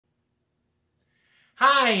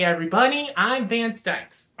Hi everybody, I'm Vance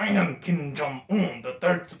Dykes. I am Kim Jong-un, the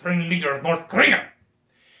third supreme leader of North Korea.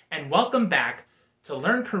 And welcome back to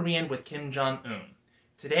Learn Korean with Kim Jong-un.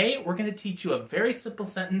 Today we're going to teach you a very simple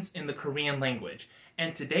sentence in the Korean language.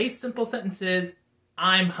 And today's simple sentence is,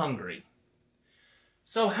 I'm hungry.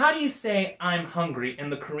 So how do you say I'm hungry in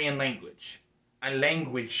the Korean language? I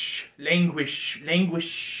languish.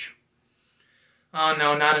 Oh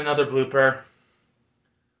no, not another blooper.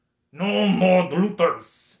 No more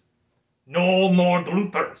bloopers. No more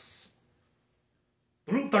bloopers.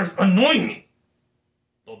 Bloopers annoy me,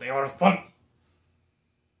 though they are funny.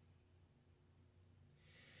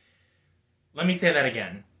 Let me say that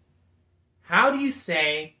again. How do you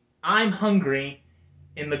say I'm hungry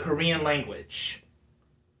in the Korean language?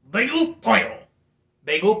 배고파요.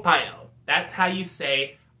 배고파요. That's how you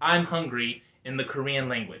say I'm hungry in the Korean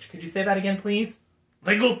language. Could you say that again, please?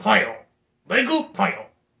 배고파요. 배고파요.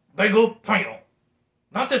 배고파요.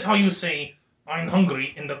 That is how you say I'm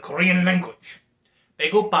hungry in the Korean language.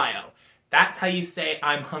 배고파요. That's how you say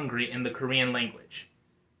I'm hungry in the Korean language.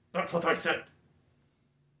 That's what I said.